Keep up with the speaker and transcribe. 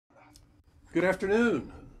Good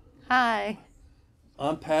afternoon. Hi.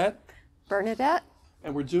 I'm Pat. Bernadette.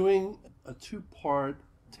 And we're doing a two-part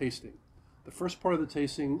tasting. The first part of the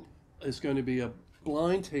tasting is going to be a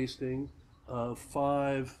blind tasting of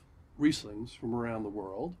 5 Rieslings from around the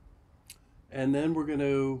world. And then we're going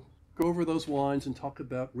to go over those wines and talk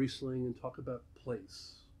about Riesling and talk about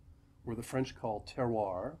place, or the French call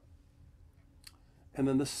terroir. And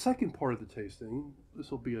then the second part of the tasting,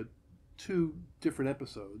 this will be 2 different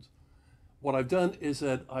episodes. What I've done is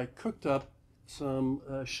that I cooked up some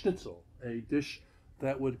schnitzel, a dish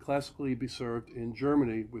that would classically be served in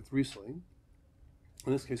Germany with Riesling.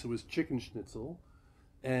 In this case, it was chicken schnitzel.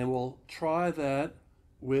 And we'll try that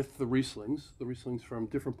with the Rieslings from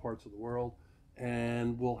different parts of the world.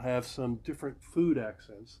 And we'll have some different food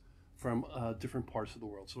accents from different parts of the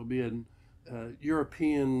world. So it'll be an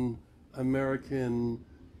European, American,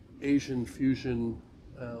 Asian fusion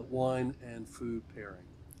wine and food pairing.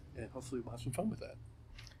 And hopefully we'll have some fun with that.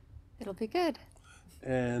 It'll be good.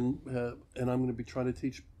 And I'm going to be trying to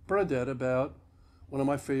teach Bernadette about one of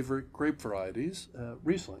my favorite grape varieties,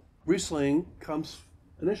 Riesling. Riesling comes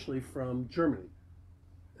initially from Germany,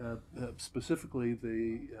 specifically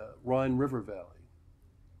the Rhine River Valley,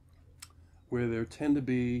 where there tend to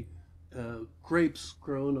be grapes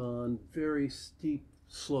grown on very steep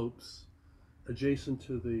slopes adjacent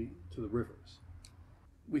to the rivers.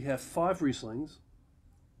 We have 5 Rieslings.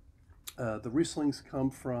 The Rieslings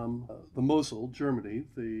come from the Mosel, Germany,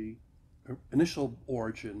 the initial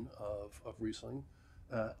origin of Riesling.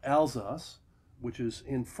 Alsace, which is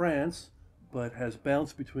in France, but has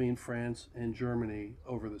bounced between France and Germany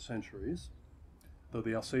over the centuries, though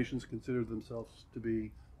the Alsatians consider themselves to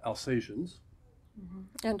be Alsatians.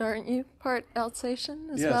 Mm-hmm. And aren't you part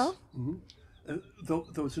Alsatian as yes. well? Mm-hmm.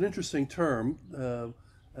 Though it's an interesting term,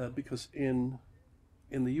 because in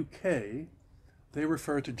the UK, they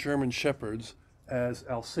refer to German Shepherds as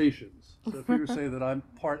Alsatians. So if you were to say that I'm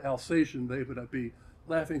part Alsatian, they would be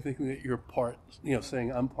laughing, thinking that you're part,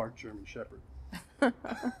 saying I'm part German Shepherd.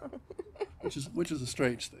 which is a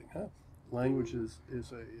strange thing, huh? Language is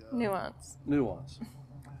a nuance.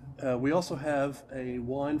 We also have a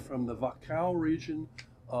wine from the WACHAU region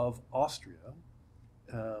of Austria.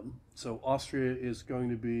 So Austria is going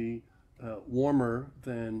to be warmer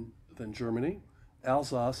than Germany.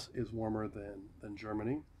 Alsace is warmer than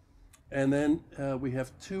Germany. And then we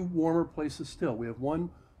have 2 warmer places still. We have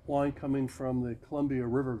one wine coming from the Columbia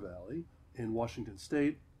River Valley in Washington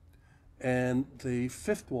State. And the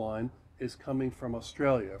 5th wine is coming from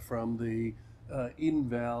Australia, from the Eden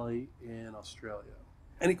Valley in Australia.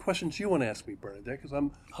 Any questions you want to ask me, Bernadette? Because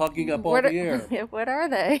I'm hogging up all the air. What are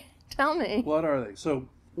they? Tell me. What are they? So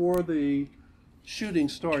for the shooting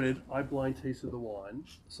started, I blind tasted the wine.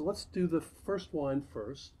 So let's do the first wine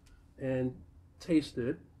first and taste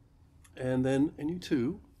it, and you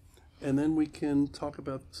too, and then we can talk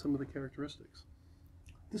about some of the characteristics.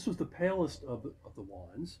 This was the palest of the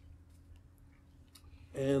wines,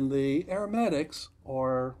 and the aromatics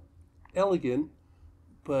are elegant,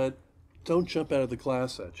 but don't jump out of the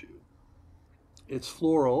glass at you. It's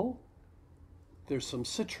floral, there's some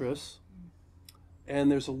citrus, and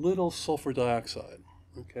there's a little sulfur dioxide,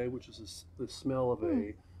 okay, which is the smell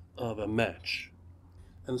of a match.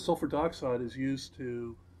 And the sulfur dioxide is used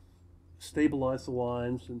to stabilize the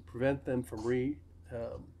wines and prevent them from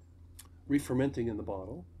re-fermenting in the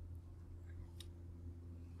bottle.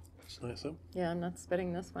 That's nice, huh? Yeah, I'm not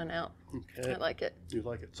spitting this one out. Okay. I like it. You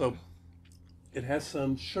like it. So it has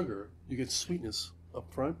some sugar. You get sweetness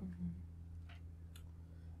up front. Mm-hmm.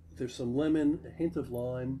 There's some lemon, a hint of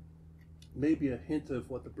lime, maybe a hint of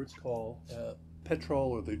what the Brits call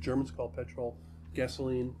petrol, or the Germans call petrol,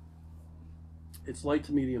 gasoline. It's light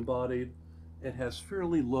to medium bodied. It has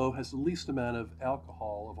fairly low, has the least amount of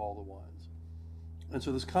alcohol of all the wines. And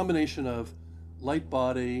so this combination of light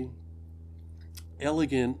body,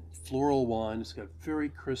 elegant floral wine, it's got very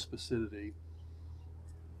crisp acidity,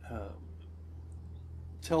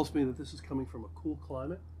 tells me that this is coming from a cool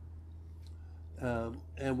climate.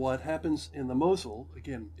 And what happens in the Mosel,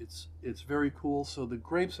 again, it's very cool, so the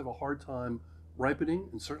grapes have a hard time ripening,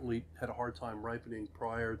 and certainly had a hard time ripening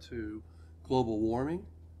prior to global warming.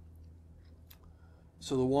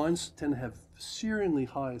 So the wines tend to have searingly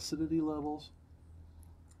high acidity levels,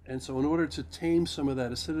 and so in order to tame some of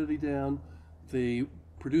that acidity down, the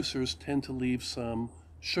producers tend to leave some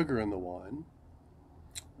sugar in the wine.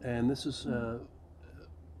 And this is a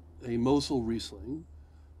Mosel Riesling.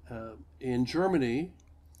 In Germany,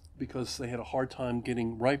 because they had a hard time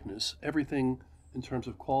getting ripeness, everything in terms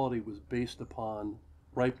of quality was based upon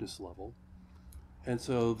ripeness level. And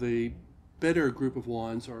so the better group of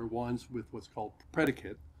wines are wines with what's called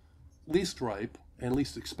predicate, least ripe and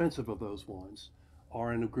least expensive of those wines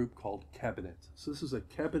are in a group called Kabinett. So this is a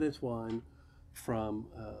Kabinett wine from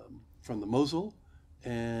the Mosel,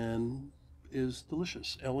 and is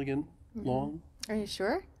delicious, elegant, long. Are you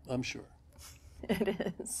sure? I'm sure. It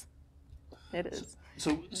is. It is.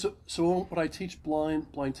 So when I teach blind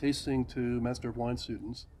tasting to Master of Wine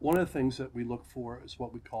students, one of the things that we look for is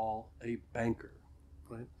what we call a banker,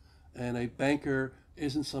 right? And a banker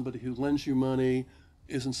isn't somebody who lends you money,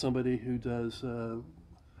 isn't somebody who does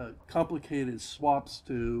complicated swaps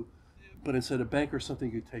to, but instead a banker is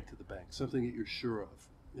something you take to the bank, something that you're sure of.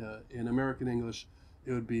 In American English,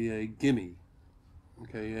 it would be a gimme,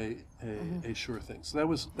 okay, a sure thing. So that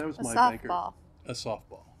was my banker. Softball. A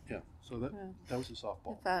softball, yeah. So that was a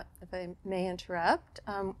softball. If I may interrupt,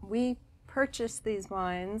 we purchased these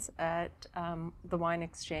wines at the Wine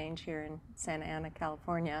Exchange here in Santa Ana,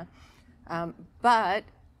 California. But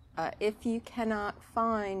if you cannot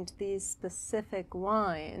find these specific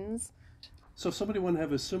wines... So if somebody want to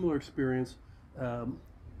have a similar experience,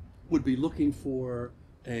 would be looking for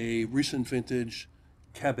a recent vintage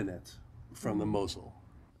Kabinett from the Mosel.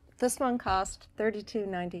 This one cost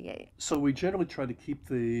 $32.98. So we generally try to keep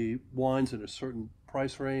the wines in a certain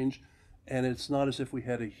price range, and it's not as if we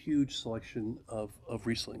had a huge selection of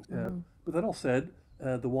Rieslings. But that all said,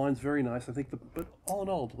 the wine's very nice. I think, but all in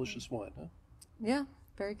all, delicious wine. Huh? Yeah,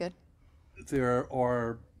 very good. There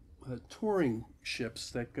are touring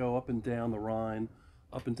ships that go up and down the Rhine,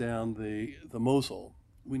 up and down the Mosel.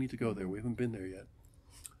 We need to go there. We haven't been there yet.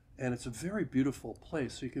 And it's a very beautiful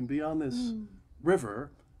place. So you can be on this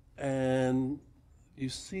river, and you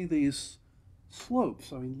see these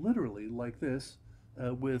slopes, I mean, literally like this,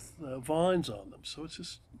 with vines on them. So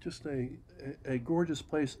it's just a gorgeous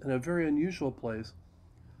place, and a very unusual place,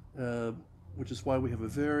 which is why we have a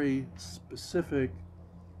very specific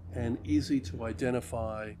and easy to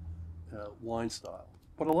identify wine style.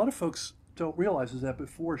 What a lot of folks don't realize is that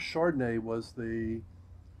before Chardonnay was the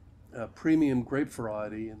premium grape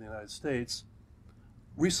variety in the United States,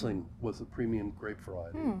 Riesling was the premium grape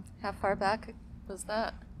variety. How far back was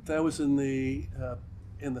that? That was in the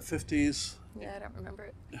 50s. Yeah, I don't remember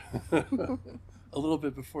it. A little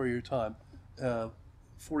bit before your time, 40s,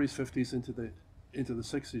 50s into the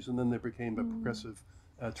 60s, and then there became a progressive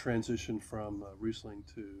transition from Riesling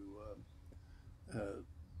to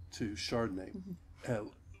Chardonnay.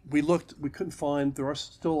 We couldn't find. There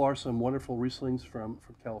still are some wonderful Rieslings from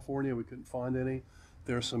California. We couldn't find any.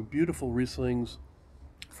 There are some beautiful Rieslings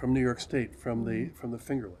from New York State, from the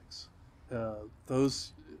Finger Lakes. And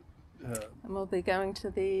we'll be going to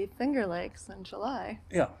the Finger Lakes in July.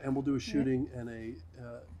 Yeah, and we'll do a shooting and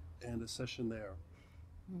a session there.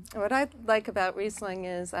 What I like about Riesling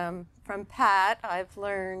is, from Pat, I've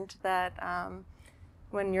learned that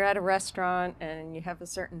when you're at a restaurant and you have a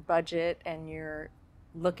certain budget and you're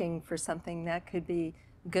looking for something that could be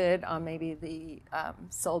good on maybe the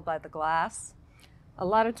sold by the glass, a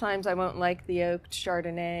lot of times I won't like the oaked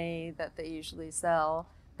Chardonnay that they usually sell,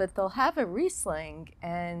 but they'll have a Riesling,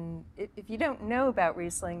 and if you don't know about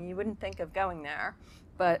Riesling, you wouldn't think of going there.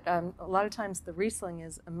 But a lot of times the Riesling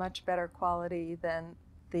is a much better quality than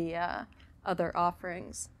the other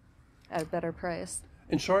offerings at a better price.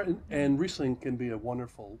 And Riesling can be a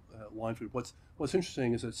wonderful wine food. What's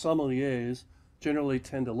interesting is that sommeliers generally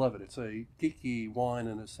tend to love it. It's a geeky wine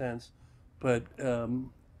in a sense, but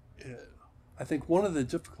I think one of the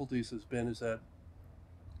difficulties has been is that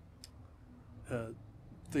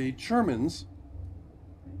the Germans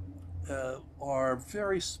are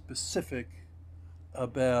very specific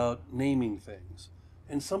about naming things.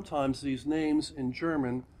 And sometimes these names in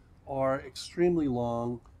German are extremely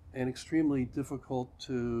long and extremely difficult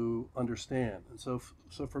to understand. And so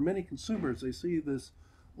for many consumers, they see this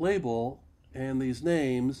label and these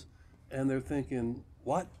names, and they're thinking,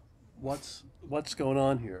 what's going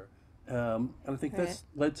on here? And I think that's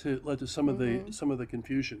led to some of the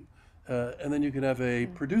confusion. And then you can have a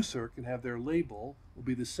producer can have their label will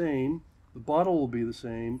be the same, the bottle will be the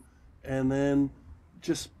same, and then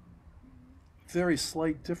just very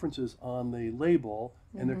slight differences on the label,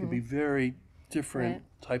 and there can be very different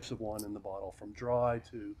types of wine in the bottle, from dry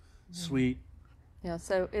to sweet. Yeah,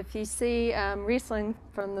 so if you see Riesling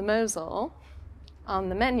from the Mosel on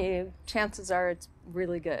the menu, chances are it's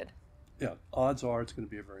really good. Yeah, odds are it's going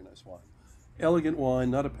to be a very nice wine. Elegant wine,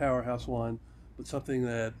 not a powerhouse wine, but something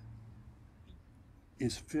that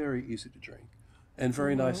is very easy to drink and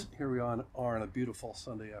very nice. Here we are on a beautiful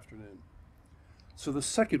Sunday afternoon. So the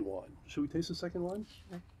second wine, should we taste the second wine?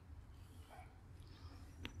 Sure.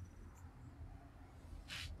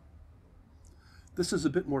 This is a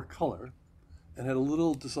bit more color and had a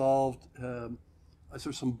little dissolved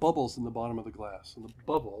there's some bubbles in the bottom of the glass, and the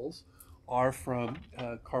bubbles are from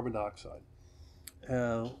carbon dioxide.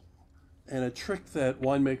 And a trick that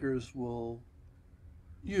winemakers will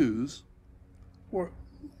use, or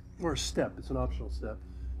a step, it's an optional step,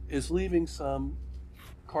 is leaving some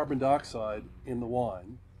carbon dioxide in the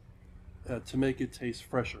wine to make it taste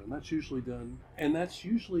fresher. And that's usually done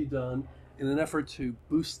in an effort to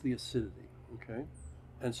boost the acidity, okay?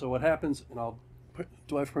 And so what happens, and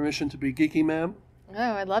do I have permission to be geeky, ma'am? Oh,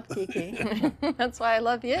 I love geeky. That's why I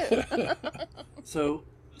love you. So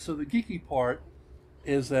the geeky part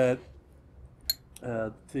is that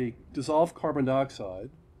the dissolved carbon dioxide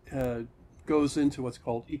goes into what's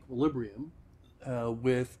called equilibrium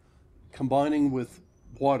with combining with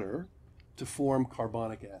water to form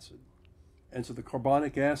carbonic acid. And so the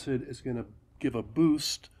carbonic acid is going to give a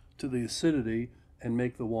boost to the acidity and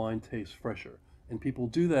make the wine taste fresher. And people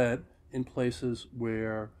do that in places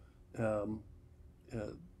where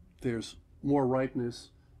there's more ripeness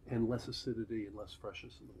and less acidity and less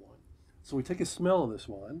freshness in the wine. So we take a smell of this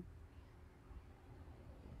wine.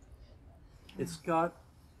 It's got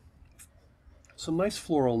some nice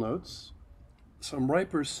floral notes, some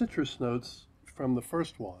riper citrus notes from the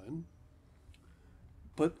first wine,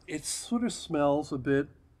 but it sort of smells a bit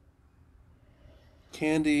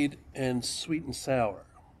candied and sweet and sour,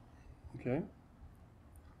 okay?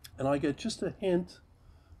 And I get just a hint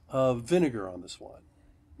of vinegar on this wine.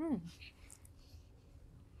 And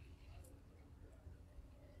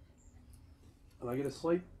I get a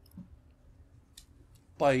slight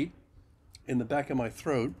bite in the back of my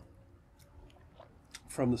throat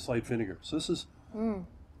from the slight vinegar. So this is,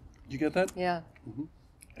 you get that? Yeah. Mm-hmm.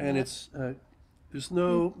 And it's, there's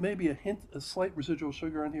maybe a slight residual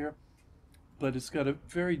sugar in here, but it's got a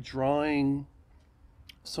very drying,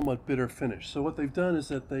 somewhat bitter finish. So what they've done is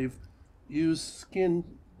that they've used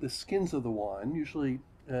the skins of the wine. Usually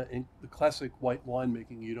in the classic white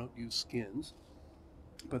winemaking, you don't use skins,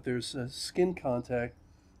 but there's a skin contact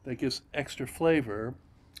that gives extra flavor,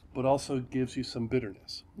 but also gives you some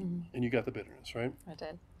bitterness. Mm-hmm. And you got the bitterness, right? I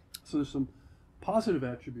did. So there's some positive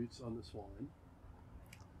attributes on this wine.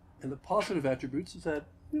 And the positive attributes is that,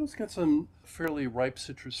 it's got some fairly ripe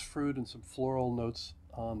citrus fruit and some floral notes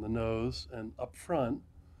on the nose and up front.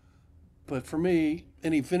 But for me,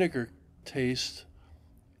 any vinegar taste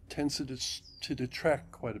tends to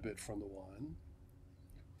detract quite a bit from the wine.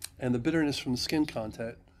 And the bitterness from the skin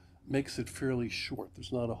contact makes it fairly short.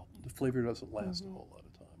 The flavor doesn't last a whole lot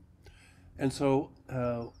of time. And so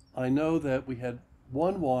I know that we had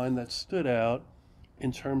one wine that stood out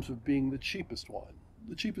in terms of being the cheapest wine.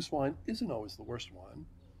 The cheapest wine isn't always the worst wine,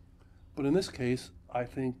 but in this case, I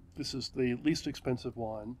think this is the least expensive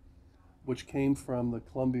wine, which came from the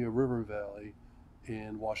Columbia River Valley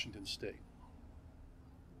in Washington State.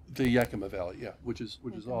 The Yakima Valley, yeah, which is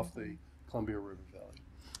off the Columbia River Valley.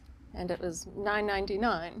 And it was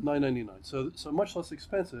 $9.99. $9.99. So much less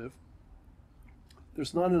expensive.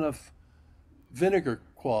 There's not enough vinegar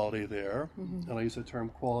quality there, and I use the term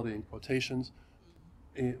quality in quotations.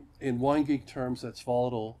 In wine geek terms, that's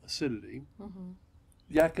volatile acidity.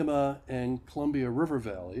 Yakima and Columbia River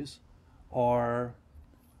Valleys are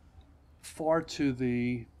far to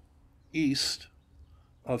the east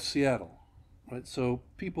of Seattle, right? So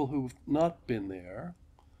people who've not been there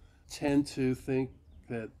tend to think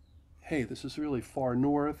that, hey, this is really far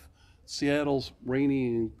north. Seattle's rainy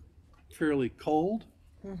and fairly cold,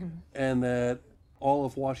 and that all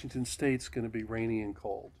of Washington State's going to be rainy and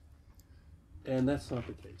cold. And that's not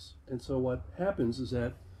the case. And so what happens is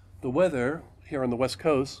that the weather here on the West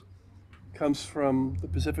Coast comes from the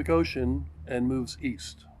Pacific Ocean and moves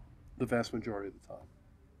east the vast majority of the time.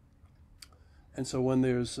 And so when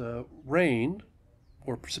there's rain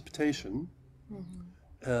or precipitation,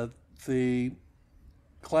 the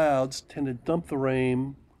clouds tend to dump the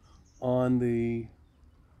rain on the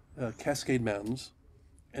Cascade Mountains,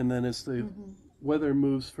 and then as the weather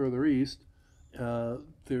moves further east,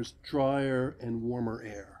 there's drier and warmer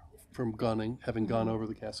air from having gone over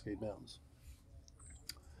the Cascade Mountains.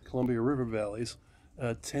 Columbia River valleys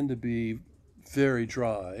tend to be very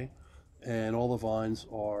dry, and all the vines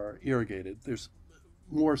are irrigated. There's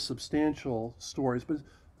more substantial stories, but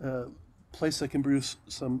a place that can produce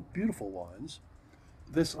some beautiful wines.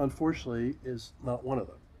 This, unfortunately, is not one of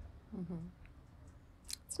them.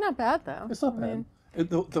 It's not bad, though. It's not bad.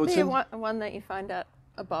 Though it's one that you find at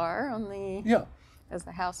a bar on the as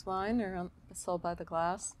the house wine or sold by the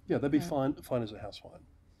glass. Yeah, that'd be fine as a house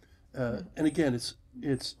wine. And again,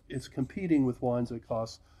 it's competing with wines that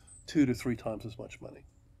cost 2 to 3 times as much money.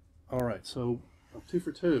 All right, so I'm 2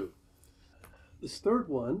 for 2. This third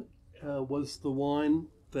one was the wine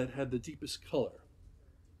that had the deepest color.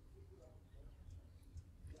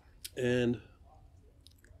 And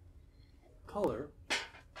color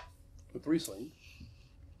with Riesling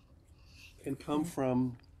can come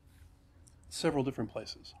from several different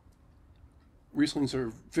places. Rieslings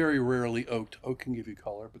are very rarely oaked. Oak can give you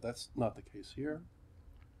color, but that's not the case here.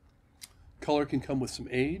 Color can come with some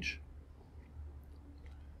age.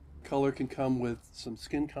 Color can come with some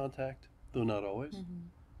skin contact, though not always. Mm-hmm.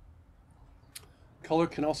 Color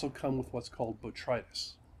can also come with what's called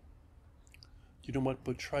botrytis. Do you know what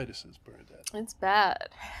botrytis is, Bernadette? It's bad.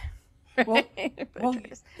 Well,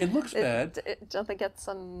 it looks bad. Don't they get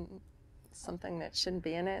something that shouldn't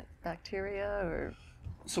be in it? Bacteria or?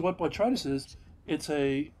 So what botrytis is? It's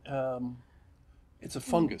a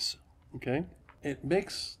fungus. Okay, it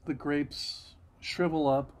makes the grapes shrivel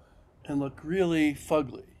up and look really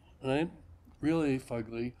fugly, right? Really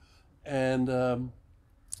fugly, and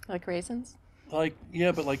like raisins.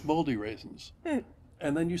 But like moldy raisins.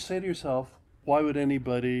 And then you say to yourself, why would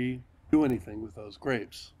anybody do anything with those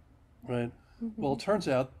grapes, right? Mm-hmm. Well, it turns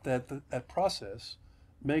out that that process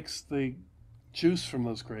makes the juice from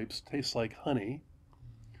those grapes taste like honey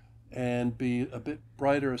and be a bit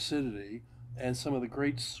brighter acidity, and some of the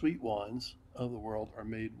great sweet wines of the world are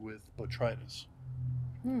made with botrytis.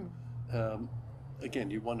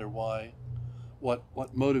 Again, you wonder why, what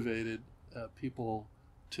motivated people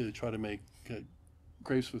to try to make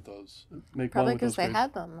grapes with those. Probably because they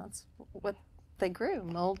had them. That's what they grew,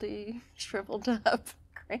 moldy, shriveled up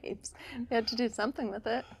grapes. They had to do something with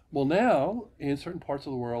it. Well, now, in certain parts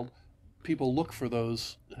of the world, people look for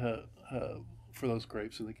those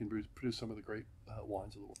grapes, and they can produce some of the great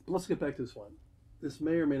wines of the world. But let's get back to this wine. This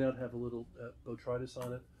may or may not have a little botrytis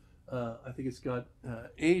on it. I think it's got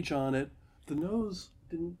age on it. The nose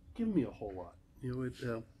didn't give me a whole lot.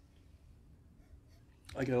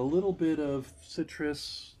 I got a little bit of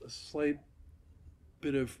citrus, a slight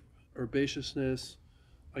bit of herbaceousness.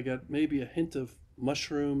 I got maybe a hint of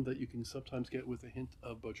mushroom that you can sometimes get with a hint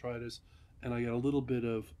of botrytis, and I got a little bit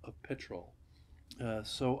of petrol.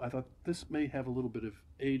 So I thought this may have a little bit of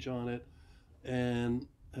age on it, and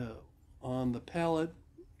on the palate,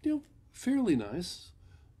 fairly nice,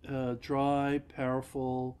 dry,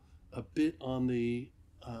 powerful, a bit on the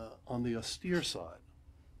austere side.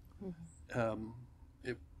 Mm-hmm.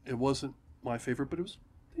 It wasn't my favorite, but it was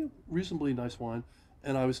reasonably nice wine,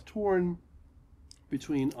 and I was torn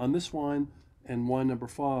between on this wine and wine number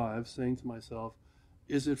 5, saying to myself,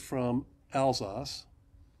 is it from Alsace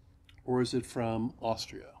or is it from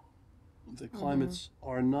Austria? The climates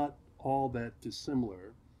are not all that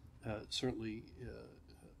dissimilar, certainly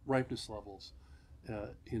ripeness levels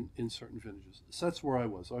in certain vintages. So that's where I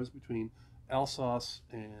was. I was between Alsace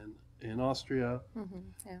and Austria. Mm-hmm.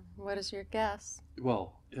 Yeah. What is your guess?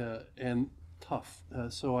 Well, and tough.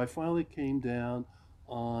 So I finally came down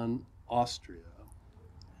on Austria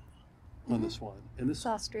on this wine. And this is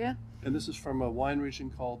Austria. And this is from a wine region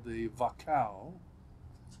called the WACHAU,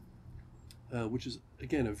 which is,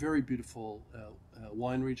 again, a very beautiful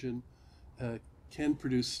wine region. Can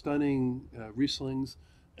produce stunning Rieslings,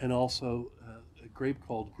 and also a grape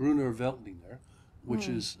called Grüner Veltliner, which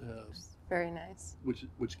is very nice. Which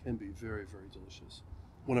can be very, very delicious.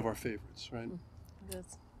 One of our favorites, right? It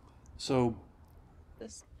is. So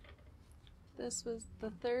this was the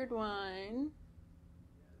third wine,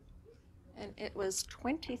 and it was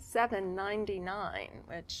 $27.99,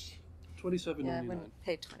 which $27.99. Yeah, I wouldn't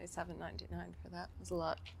pay $27.99 for that. It was a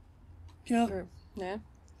lot. Yeah. Yeah.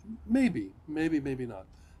 Maybe not.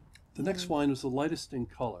 The next wine was the lightest in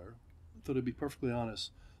color. Though to be perfectly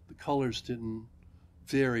honest, the colors didn't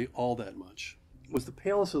vary all that much. It was the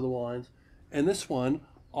palest of the wines, and this one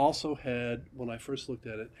also had, when I first looked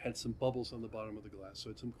at it, had some bubbles on the bottom of the glass, so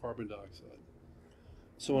it's some carbon dioxide.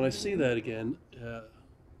 So when I see that again,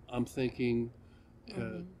 I'm thinking,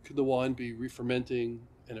 could the wine be re-fermenting,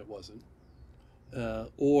 and it wasn't?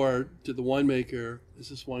 Or did the winemaker, is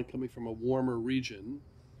this wine coming from a warmer region,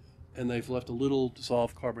 and they've left a little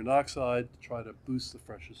dissolved carbon dioxide to try to boost the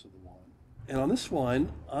freshness of the wine? And on this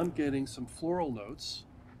wine, I'm getting some floral notes,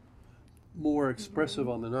 more expressive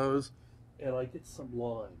on the nose, and I get some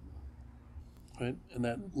lime, right? And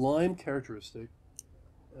that lime characteristic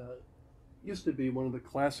used to be one of the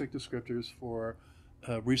classic descriptors for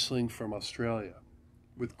Riesling from Australia.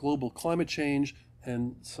 With global climate change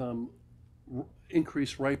and some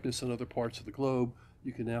increased ripeness in other parts of the globe,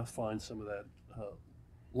 you can now find some of that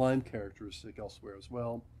lime characteristic elsewhere as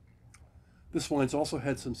well. This wine's also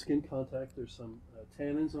had some skin contact. There's some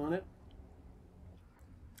tannins on it.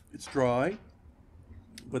 It's dry,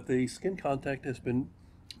 but the skin contact has been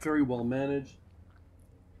very well managed.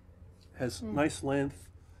 Has nice length.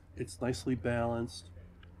 It's nicely balanced.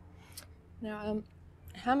 Now,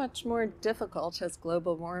 How much more difficult has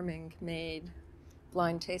global warming made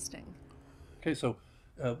blind tasting? Okay, so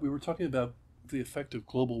we were talking about the effect of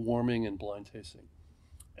global warming and blind tasting.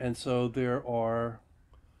 And so there are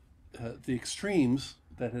the extremes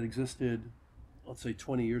that had existed, let's say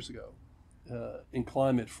 20 years ago, in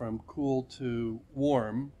climate from cool to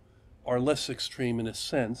warm are less extreme in a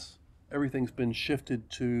sense. Everything's been shifted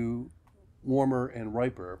to warmer and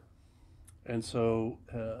riper. And so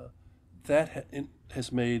that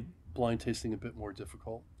has made blind tasting a bit more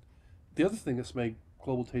difficult. The other thing that's made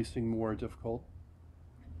global tasting more difficult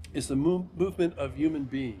is the movement of human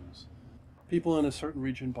beings. People in a certain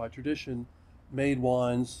region by tradition made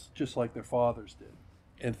wines just like their fathers did,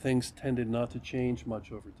 and things tended not to change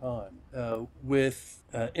much over time. With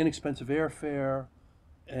inexpensive airfare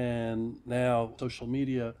and now social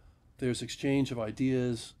media, there's exchange of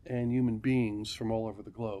ideas and human beings from all over the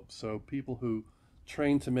globe. So people who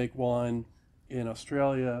train to make wine in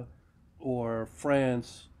Australia or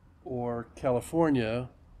France or California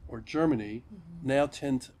or Germany now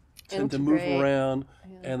tend to move around,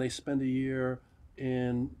 and they spend a year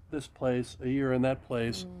in this place, a year in that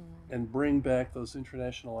place, and bring back those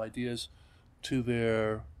international ideas to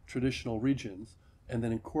their traditional regions and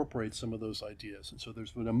then incorporate some of those ideas. And so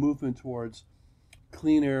there's been a movement towards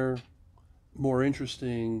cleaner, more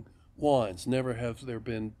interesting wines. Never have there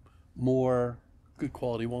been more good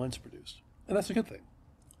quality wines produced. And that's a good thing.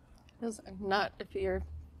 Not if you're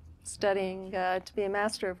studying to be a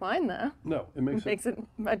master of wine, though. No, it makes it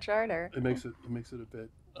much harder. It makes it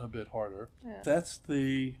a bit harder. Yeah. That's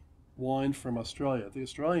the wine from Australia. The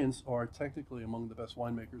Australians are technically among the best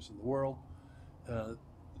winemakers in the world.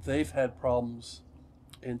 They've had problems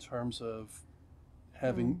in terms of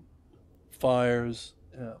having fires,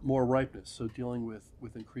 more ripeness, so dealing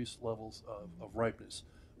with increased levels of ripeness.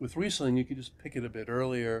 With Riesling, you could just pick it a bit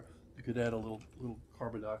earlier. You could add a little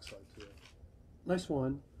carbon dioxide to it. Nice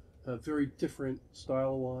wine, a very different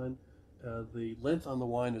style of wine. The length on the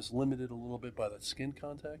wine is limited a little bit by that skin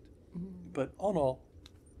contact, but all in all,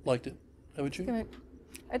 liked it. How about you? Good.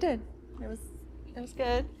 I did. It was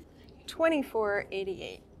good. 24.88.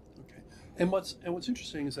 Okay. And what's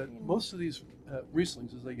interesting is that most of these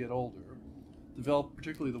Rieslings, as they get older, develop,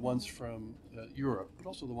 particularly the ones from Europe, but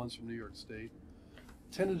also the ones from New York State,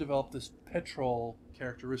 tend to develop this petrol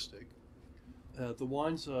characteristic. The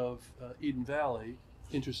wines of Eden Valley,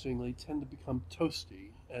 interestingly, tend to become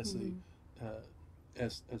toasty as they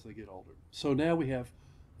get older. So now we have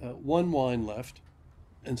one wine left,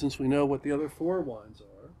 and since we know what the other four wines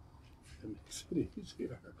are, it makes it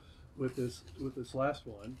easier with this last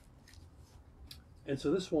one. And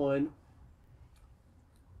so this wine,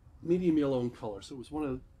 medium yellow in color, so it was one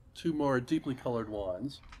of two more deeply colored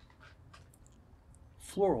wines.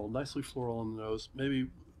 Floral, nicely floral in the nose, maybe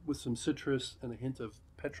with some citrus and a hint of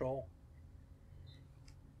petrol.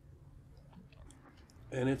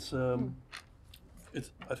 And I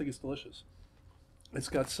think it's delicious. It's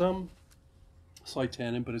got some slight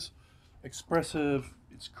tannin, but it's expressive,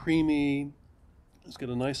 it's creamy, it's got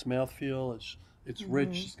a nice mouthfeel, it's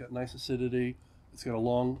rich, it's got nice acidity, it's got a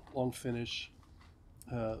long finish.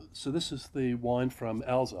 So this is the wine from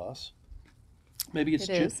Alsace. Maybe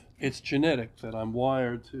it's genetic that I'm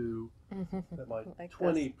wired to, that my like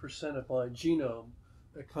 20% of my genome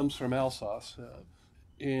that comes from Alsace.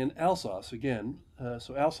 In Alsace, again,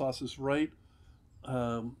 so Alsace is right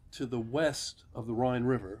to the west of the Rhine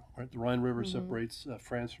River. Right, the Rhine River separates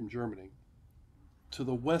France from Germany. To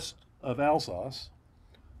the west of Alsace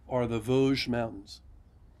are the Vosges Mountains.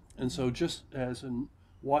 And so just as in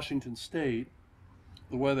Washington State,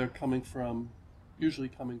 the weather usually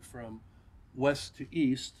coming from west to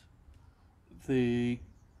east, the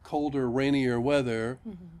colder, rainier weather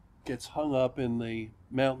gets hung up in the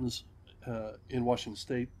mountains in Washington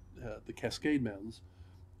State, the Cascade Mountains.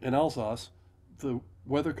 In Alsace, the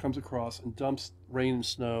weather comes across and dumps rain and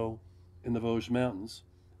snow in the Vosges Mountains,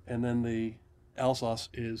 and then the Alsace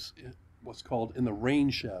is what's called in the rain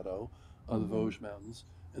shadow of the Vosges Mountains,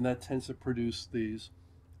 and that tends to produce these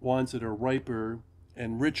wines that are riper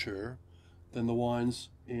and richer than the wines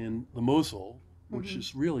in the Mosel, which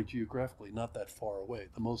is really geographically not that far away.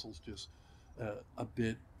 The Mosel's just a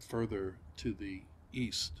bit further to the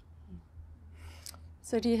east.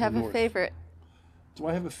 So do you have a favorite? Do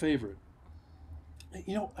I have a favorite?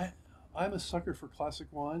 You know, I'm a sucker for classic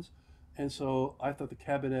wines, and so I thought the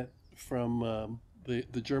Kabinett from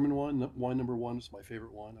the German wine number one was my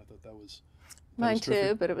favorite wine. I thought that was mine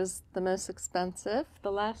too, but it was the most expensive.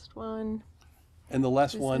 The last one. And the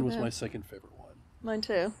last wine was my second favorite wine. Mine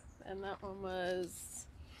too, and that one was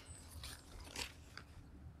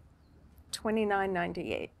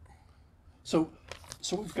 $29.98. So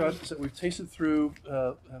So what we've got is that we've tasted through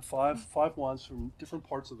five wines from different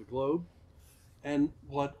parts of the globe, and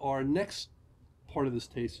what our next part of this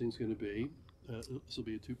tasting is going to be, this will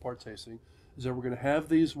be a two-part tasting, is that we're going to have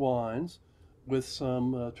these wines with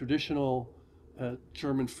some traditional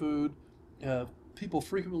German food. People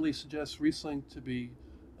frequently suggest Riesling to be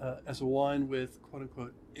as a wine with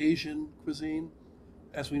quote-unquote Asian cuisine.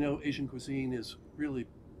 As we know, Asian cuisine is really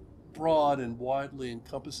broad and widely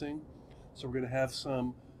encompassing. So we're going to have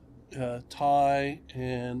some Thai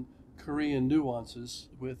and Korean nuances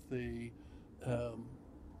with the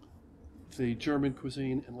German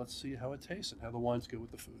cuisine, and let's see how it tastes and how the wines go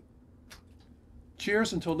with the food.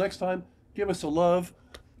 Cheers, until next time, give us a love.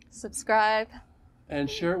 Subscribe. And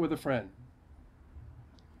share it with a friend.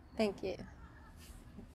 Thank you.